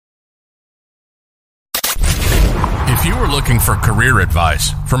If you were looking for career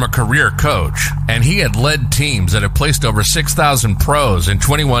advice from a career coach, and he had led teams that have placed over 6,000 pros in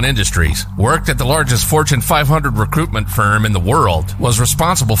 21 industries, worked at the largest Fortune 500 recruitment firm in the world, was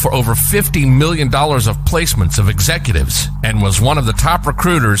responsible for over $50 million of placements of executives, and was one of the top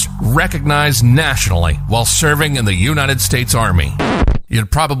recruiters recognized nationally while serving in the United States Army, you'd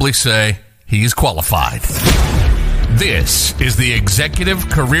probably say he's qualified. This is the Executive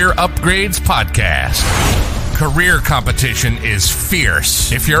Career Upgrades Podcast. Career competition is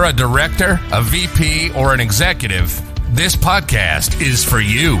fierce. If you're a director, a VP, or an executive, this podcast is for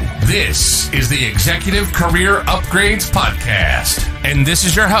you. This is the Executive Career Upgrades Podcast. And this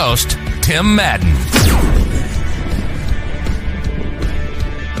is your host, Tim Madden.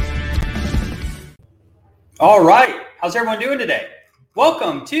 All right. How's everyone doing today?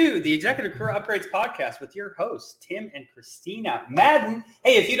 Welcome to the Executive Career Upgrades Podcast with your hosts, Tim and Christina Madden.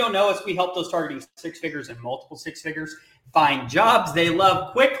 Hey, if you don't know us, we help those targeting six figures and multiple six figures find jobs they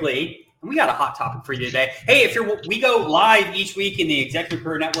love quickly. And we got a hot topic for you today. Hey, we go live each week in the Executive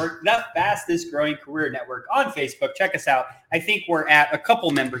Career Network, the fastest growing career network on Facebook. Check us out. I think we're at a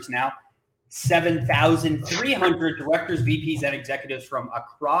couple members now, 7,300 directors, VPs, and executives from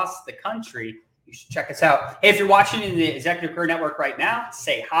across the country. You should check us out. Hey, if you're watching in the Executive Career Network right now,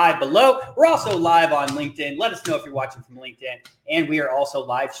 say hi below. We're also live on LinkedIn. Let us know if you're watching from LinkedIn. And we are also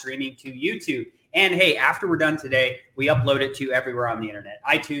live streaming to YouTube. And hey, after we're done today, we upload it to everywhere on the internet.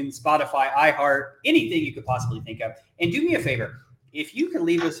 iTunes, Spotify, iHeart, anything you could possibly think of. And do me a favor. If you can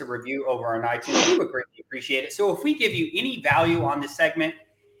leave us a review over on iTunes, we would greatly appreciate it. So if we give you any value on this segment,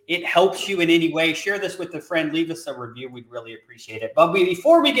 it helps you in any way, share this with a friend, leave us a review. We'd really appreciate it. But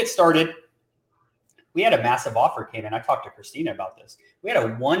before we get started, we had a massive offer came in. I talked to Christina about this. We had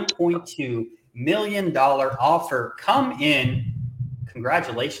a $1.2 million offer come in.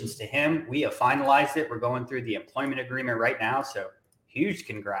 Congratulations to him. We have finalized it. We're going through the employment agreement right now. So huge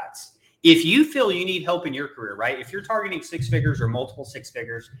congrats. If you feel you need help in your career, right? If you're targeting six figures or multiple six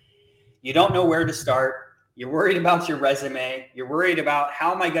figures, you don't know where to start. You're worried about your resume. You're worried about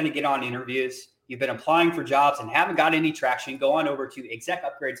how am I going to get on interviews? You've been applying for jobs and haven't got any traction, go on over to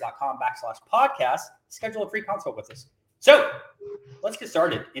execupgrades.com/podcast, schedule a free consult with us. So let's get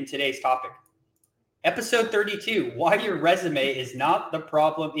started in today's topic. Episode 32, why your resume is not the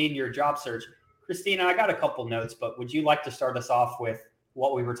problem in your job search. Christina, I got a couple notes, but would you like to start us off with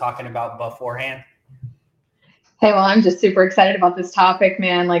what we were talking about beforehand? Hey, well, I'm just super excited about this topic,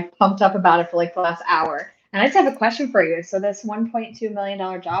 man, like pumped up about it for like the last hour. And I just have a question for you. So this $1.2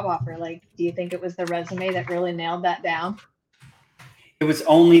 million job offer, like, do you think it was the resume that really nailed that down? It was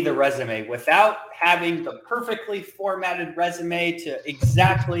only the resume. Without having the perfectly formatted resume to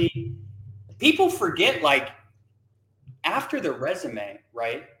exactly, people forget, like, after the resume,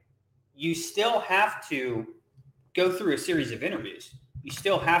 right, you still have to go through a series of interviews. You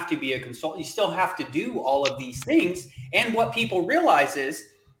still have to be a consultant. You still have to do all of these things. And what people realize is,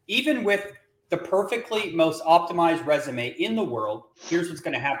 even with the perfectly most optimized resume in the world, here's what's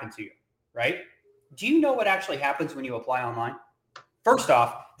going to happen to you, right? Do you know what actually happens when you apply online? First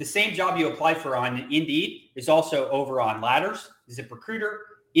off, the same job you apply for on Indeed is also over on Ladders, ZipRecruiter,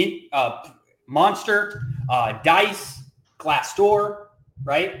 Monster, Dice, Glassdoor,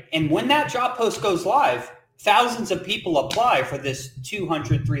 right? And when that job post goes live, thousands of people apply for this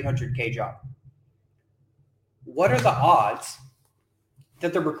 200, 300K job. What are the odds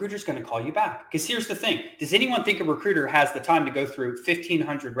that the recruiter is going to call you back? Because here's the thing. Does anyone think a recruiter has the time to go through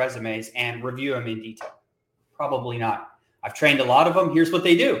 1,500 resumes and review them in detail? Probably not. I've trained a lot of them. Here's what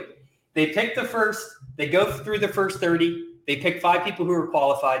they do. They go through the first 30. They pick 5 people who are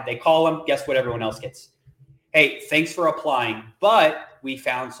qualified. They call them. Guess what everyone else gets? Hey, thanks for applying, but we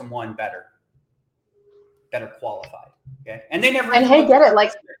found someone better qualified. Okay. And they never. And hey, get it.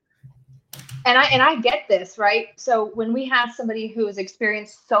 Like, And I get this, right? So when we have somebody who has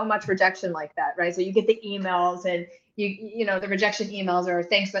experienced so much rejection like that, right? So you get the emails and you know, the rejection emails or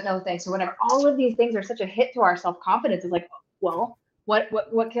thanks, but no thanks or whatever. All of these things are such a hit to our self-confidence. It's like, well, what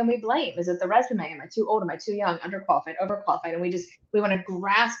can we blame? Is it the resume? Am I too old? Am I too young? Underqualified, overqualified? And we want to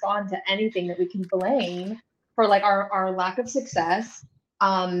grasp onto anything that we can blame for like our lack of success.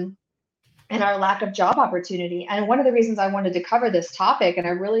 And our lack of job opportunity. And one of the reasons I wanted to cover this topic, and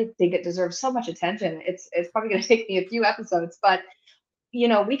I really think it deserves so much attention, it's probably going to take me a few episodes, but you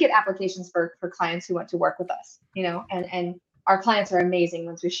know, we get applications for clients who want to work with us, you know, and our clients are amazing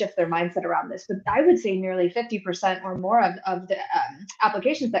once we shift their mindset around this. But I would say nearly 50% or more of the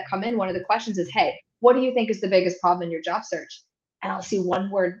applications that come in, one of the questions is, hey, what do you think is the biggest problem in your job search? And I'll see one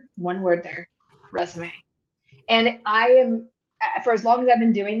word there, resume. And I am, for as long as I've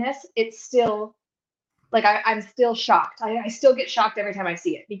been doing this, it's still Like I'm still shocked. I still get shocked every time I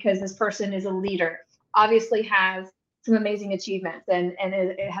see it, because this person is a leader, obviously has some amazing achievements, and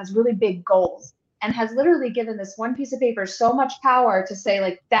it has really big goals, and has literally given this one piece of paper so much power to say,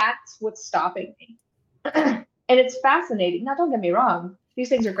 like, that's what's stopping me. And it's fascinating. Now, don't get me wrong. These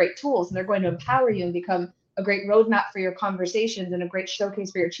things are great tools, and they're going to empower you and become a great roadmap for your conversations and a great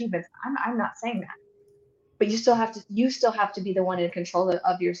showcase for your achievements. I'm not saying that, but you still have to be the one in control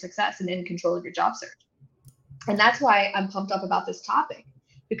of your success and in control of your job search. And that's why I'm pumped up about this topic,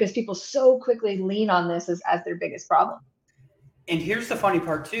 because people so quickly lean on this as their biggest problem. And here's the funny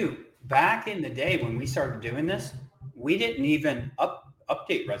part too. Back in the day when we started doing this, we didn't even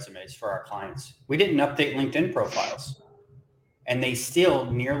update resumes for our clients. We didn't update LinkedIn profiles. And they still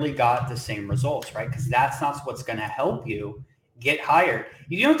nearly got the same results, right? Because that's not what's going to help you get hired.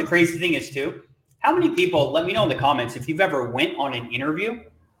 You know what the crazy thing is too? How many people, let me know in the comments if you've ever went on an interview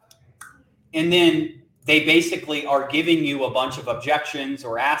and then they basically are giving you a bunch of objections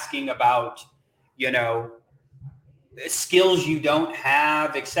or asking about, skills you don't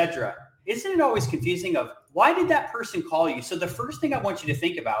have, etc. Isn't it always confusing of why did that person call you? So the first thing I want you to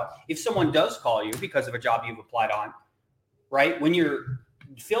think about, if someone does call you because of a job you've applied on, right? When you're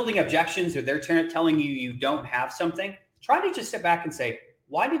fielding objections or they're telling you you don't have something, try to just sit back and say,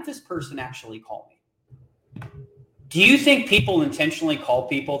 why did this person actually call me? Do you think people intentionally call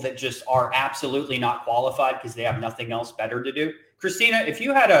people that just are absolutely not qualified because they have nothing else better to do? Christina, if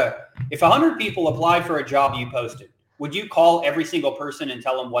 100 people applied for a job you posted, would you call every single person and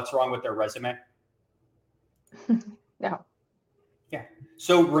tell them what's wrong with their resume? No. Yeah.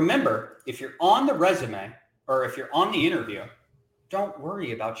 So remember, if you're on the resume or if you're on the interview, don't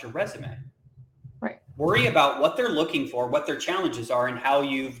worry about your resume. Right. Worry about what they're looking for, what their challenges are, and how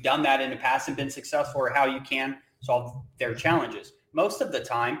you've done that in the past and been successful, or how you can solve their challenges. Most of the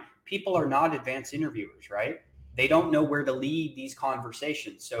time, people are not advanced interviewers, right? They don't know where to lead these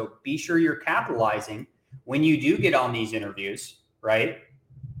conversations. So be sure you're capitalizing when you do get on these interviews, right?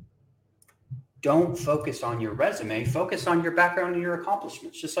 Don't focus on your resume, focus on your background and your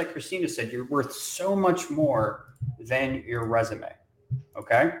accomplishments. Just like Christina said, you're worth so much more than your resume,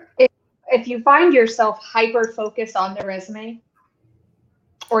 okay? If you find yourself hyper-focused on the resume,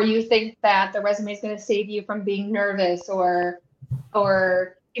 or you think that the resume is going to save you from being nervous or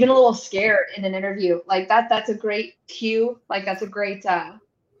even a little scared in an interview, like that's a great cue. Like that's a great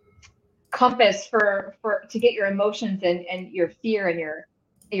compass to get your emotions and your fear and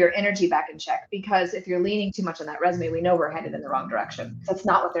your energy back in check. Because if you're leaning too much on that resume, we know we're headed in the wrong direction. That's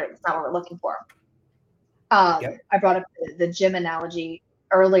not what we're looking for. Yep. I brought up the gym analogy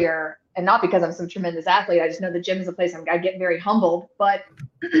earlier, and not because I'm some tremendous athlete. I just know the gym is a place I get very humbled. But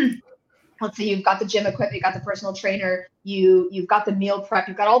let's say you've got the gym equipment, you've got the personal trainer, you've got the meal prep,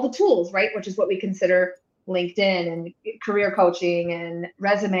 you've got all the tools, right? Which is what we consider LinkedIn and career coaching and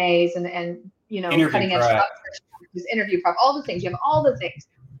resumes and cutting edge stuff, interview prep, all the things. You have all the things.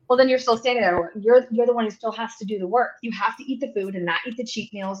 Well, then you're still standing there. You're the one who still has to do the work. You have to eat the food and not eat the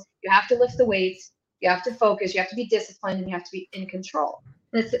cheat meals. You have to lift the weights. You have to focus. You have to be disciplined, and you have to be in control.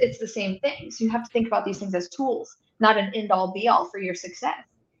 And it's the same thing. So you have to think about these things as tools, not an end-all be-all for your success.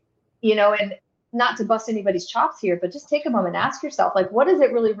 And not to bust anybody's chops here, but just take a moment and ask yourself, like, what does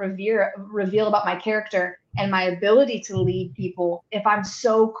it really reveal about my character and my ability to lead people if I'm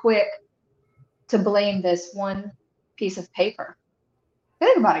so quick to blame this one piece of paper?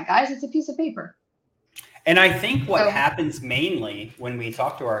 Think about it, guys. It's a piece of paper. And I think what happens mainly when we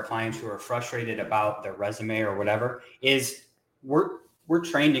talk to our clients who are frustrated about their resume or whatever is we're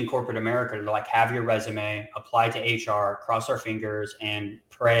trained in corporate America to like have your resume, apply to HR, cross our fingers and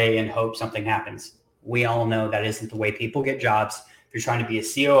pray and hope something happens. We all know that isn't the way people get jobs. If you're trying to be a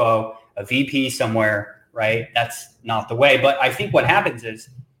COO, a VP somewhere, right? That's not the way. But I think what happens is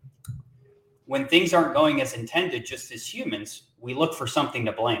when things aren't going as intended, just as humans, we look for something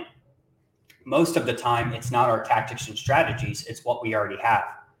to blame. Most of the time, it's not our tactics and strategies. It's what we already have.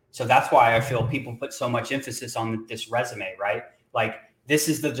 So that's why I feel people put so much emphasis on this resume, right? Like, this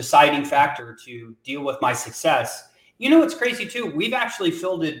is the deciding factor to deal with my success. It's crazy too. We've actually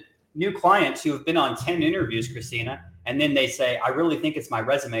fielded new clients who have been on 10 interviews, Christina, and then they say, I really think it's my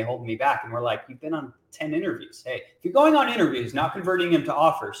resume holding me back. And we're like, you've been on 10 interviews. Hey, if you're going on interviews, not converting them to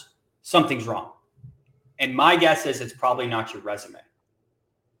offers, something's wrong. And my guess is it's probably not your resume.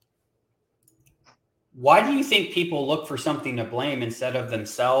 Why do you think people look for something to blame instead of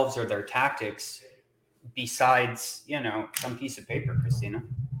themselves or their tactics besides, some piece of paper, Christina?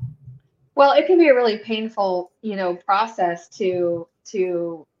 Well, it can be a really painful, process to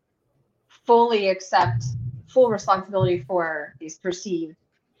fully accept full responsibility for these perceived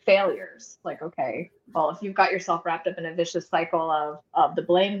failures. Like, okay, well, if you've got yourself wrapped up in a vicious cycle of the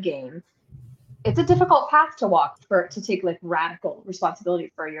blame game, it's a difficult path to walk to take like radical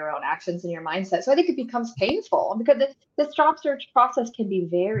responsibility for your own actions and your mindset. So I think it becomes painful because this job search process can be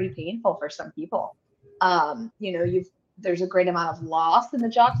very painful for some people. There's a great amount of loss in the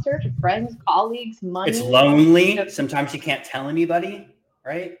job search of friends, colleagues, money. It's lonely. Sometimes you can't tell anybody,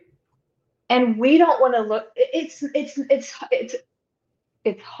 right? And we don't want to look. It's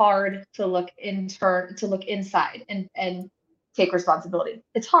hard to look inside and take responsibility.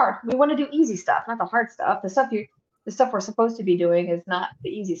 It's hard. We want to do easy stuff, not the hard stuff. The stuff we're supposed to be doing is not the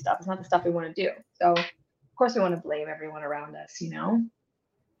easy stuff. It's not the stuff we want to do. So of course we want to blame everyone around us,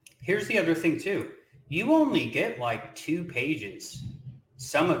 Here's the other thing too. You only get like 2 pages.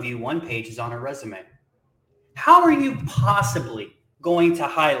 Some of you 1 page is on a resume. How are you possibly going to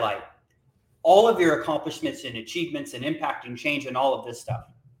highlight all of your accomplishments and achievements and impact and change and all of this stuff?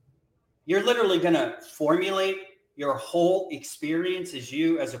 You're literally going to formulate your whole experience as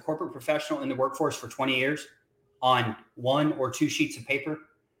you as a corporate professional in the workforce for 20 years on 1 or 2 sheets of paper.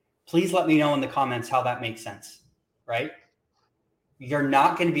 Please let me know in the comments how that makes sense, right? You're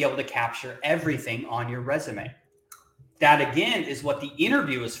not going to be able to capture everything on your resume. That again is what the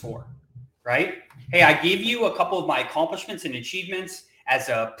interview is for, right? Hey, I gave you a couple of my accomplishments and achievements as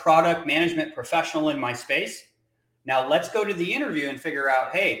a product management professional in my space. Now let's go to the interview and figure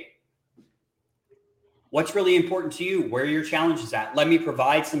out, hey, what's really important to you? Where are your challenges at? Let me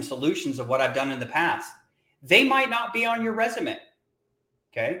provide some solutions of what I've done in the past. They might not be on your resume.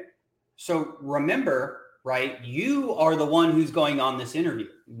 Okay. So remember, right? You are the one who's going on this interview,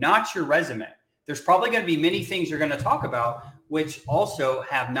 not your resume. There's probably going to be many things you're going to talk about, which also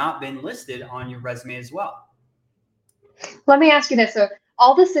have not been listed on your resume as well. Let me ask you this. So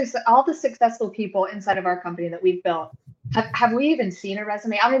all the successful people inside of our company that we've built, have we even seen a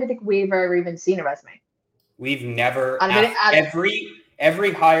resume? I don't even think we've ever even seen a resume. We've never,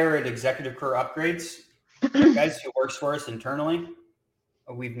 every hire at Executive Career Upgrades, guys who works for us internally,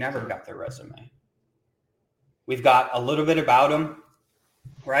 we've never got their resume. We've got a little bit about them,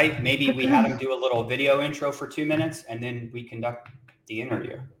 right? Maybe we had them do a little video intro for 2 minutes and then we conduct the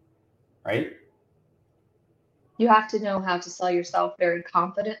interview, right? You have to know how to sell yourself very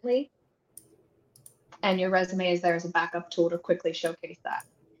confidently. And your resume is there as a backup tool to quickly showcase that.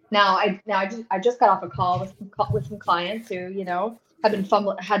 Now I just got off a call with some clients who,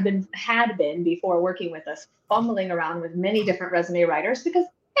 had been before working with us, fumbling around with many different resume writers because,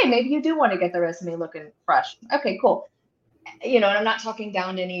 hey, maybe you do want to get the resume looking fresh. Okay, cool. And I'm not talking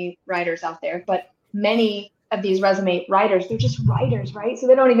down to any writers out there, but many of these resume writers, they're just writers, right? So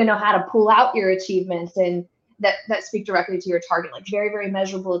they don't even know how to pull out your achievements and that speak directly to your target, like very, very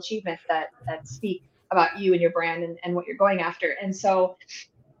measurable achievements that speak about you and your brand and what you're going after. And so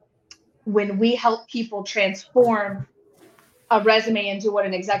when we help people transform a resume into what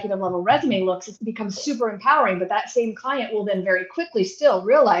an executive level resume looks, it becomes super empowering. But that same client will then very quickly still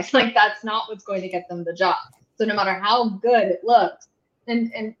realize like that's not what's going to get them the job. So no matter how good it looks,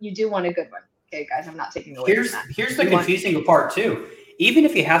 and you do want a good one. Okay, guys, I'm not taking away from that. Here's the confusing part too. Even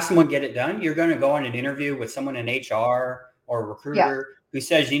if you have someone get it done, you're going to go on an interview with someone in HR or a recruiter who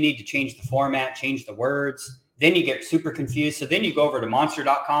says you need to change the format, change the words. Then you get super confused. So then you go over to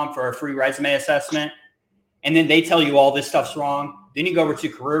monster.com for a free resume assessment. And then they tell you all this stuff's wrong. Then you go over to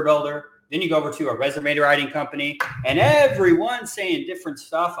Career Builder. Then you go over to a resume writing company. And everyone's saying different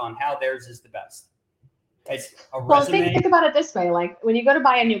stuff on how theirs is the best. It's a resume. Think about it this way. Like when you go to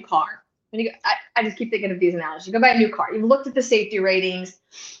buy a new car, I just keep thinking of these analogies. You go buy a new car. You've looked at the safety ratings.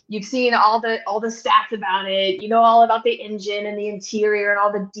 You've seen all the stats about it. You know all about the engine and the interior and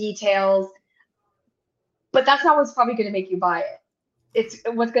all the details. But that's not what's probably going to make you buy it. It's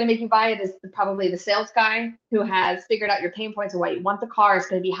what's going to make you buy it is probably the sales guy who has figured out your pain points and why you want the car. It's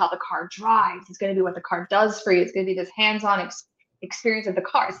going to be how the car drives. It's going to be what the car does for you. It's going to be this hands-on experience of the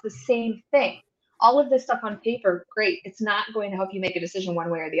car. It's the same thing. All of this stuff on paper, great. It's not going to help you make a decision one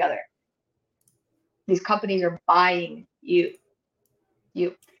way or the other. These companies are buying you.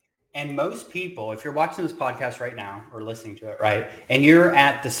 And most people, if you're watching this podcast right now or listening to it, right, and you're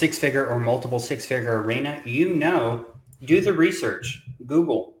at the 6-figure or multiple 6-figure arena, do the research.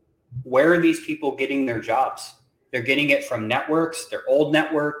 Google, where are these people getting their jobs? They're getting it from networks, their old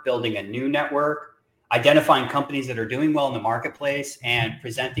network, building a new network, identifying companies that are doing well in the marketplace and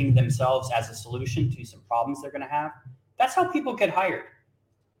presenting themselves as a solution to some problems they're going to have. That's how people get hired.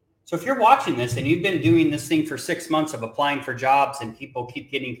 So if you're watching this and you've been doing this thing for 6 months of applying for jobs and people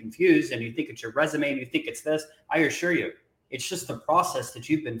keep getting confused and you think it's your resume and you think it's this, I assure you, it's just the process that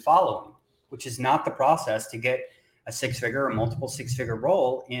you've been following, which is not the process to get a six-figure or multiple six-figure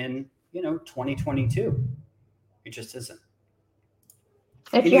role in, 2022. It just isn't.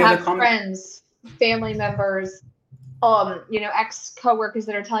 If you have friends, family members, ex-coworkers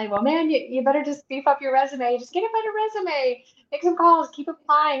that are telling you, well, man, you better just beef up your resume. Just get a better resume. Make some calls. Keep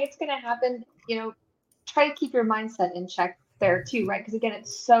applying. It's going to happen. Try to keep your mindset in check there too, right? Because again,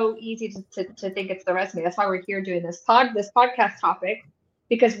 it's so easy to think it's the resume. That's why we're here doing this podcast topic,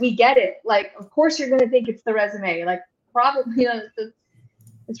 because we get it. Like, of course you're going to think it's the resume. Like, probably,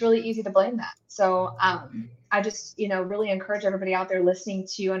 it's really easy to blame that. So I just, really encourage everybody out there listening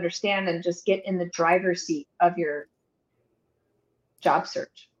to understand and just get in the driver's seat of your job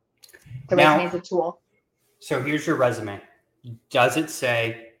search. The resume is a tool. So here's your resume. Does it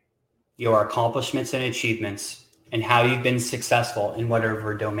say your accomplishments and achievements and how you've been successful in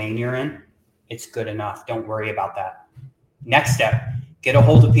whatever domain you're in? It's good enough. Don't worry about that. Next step, get a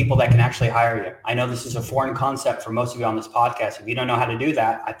hold of people that can actually hire you. I know this is a foreign concept for most of you on this podcast. If you don't know how to do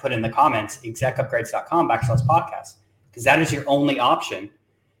that, I put in the comments, execupgrades.com/podcast, because that is your only option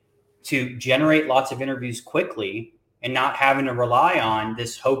to generate lots of interviews quickly and not having to rely on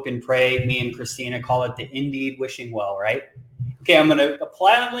this hope and pray. Me and Christina call it the Indeed wishing well, right? Okay, I'm going to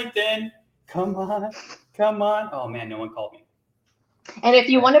apply on LinkedIn. Come on. Oh, man, no one called me. And if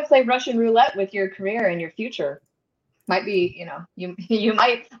you want to play Russian roulette with your career and your future, might be, you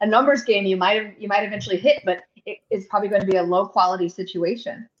might, a numbers game you might eventually hit, but it's probably going to be a low quality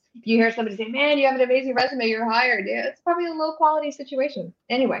situation. If you hear somebody say, man, you have an amazing resume, you're hired. Yeah, it's probably a low quality situation.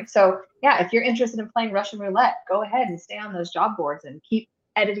 Anyway, so yeah, if you're interested in playing Russian roulette, go ahead and stay on those job boards and keep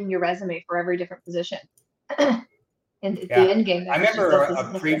editing your resume for every different position. And the end game. I remember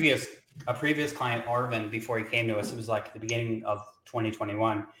a previous client, Arvin, before he came to us, it was like the beginning of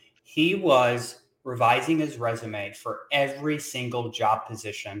 2021. He was revising his resume for every single job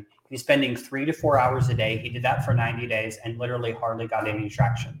position. He's spending 3 to 4 hours a day. He did that for 90 days and literally hardly got any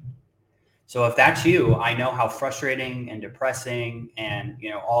traction. So if that's you, I know how frustrating and depressing and,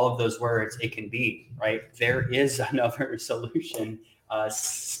 all of those words it can be, right? There is another solution.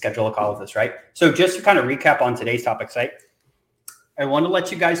 Schedule a call with us, right? So just to kind of recap on today's topic, right? I want to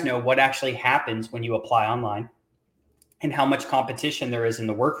let you guys know what actually happens when you apply online and how much competition there is in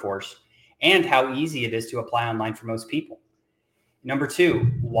the workforce and how easy it is to apply online for most people. Number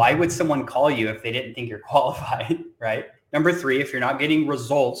 2, why would someone call you if they didn't think you're qualified, right? Number 3, if you're not getting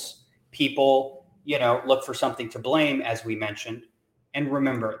results, people, look for something to blame, as we mentioned. And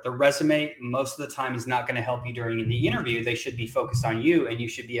remember, the resume most of the time is not going to help you during the interview. They should be focused on you, and you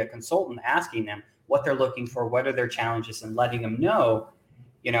should be a consultant asking them what they're looking for, what are their challenges, and letting them know,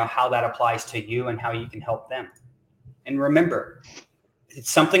 how that applies to you and how you can help them. And remember, it's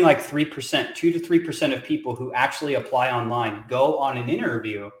something like 2 to 3% of people who actually apply online go on an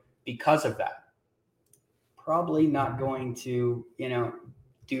interview because of that. Probably not going to,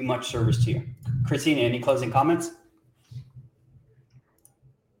 do much service to you. Christina, any closing comments?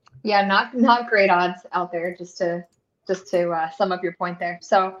 Yeah, not great odds out there, just to sum up your point there.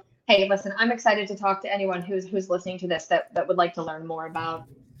 So, hey, listen, I'm excited to talk to anyone who's listening to this that would like to learn more about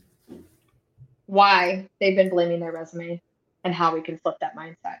why they've been blaming their resume and how we can flip that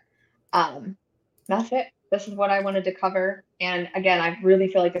mindset. That's it. This is what I wanted to cover. And again, I really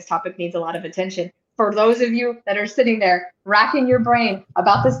feel like this topic needs a lot of attention. For those of you that are sitting there racking your brain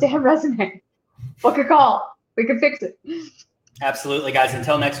about this damn resume, book a call. We can fix it. Absolutely, guys.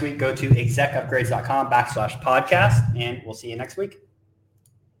 Until next week, go to execupgrades.com/podcast, and we'll see you next week.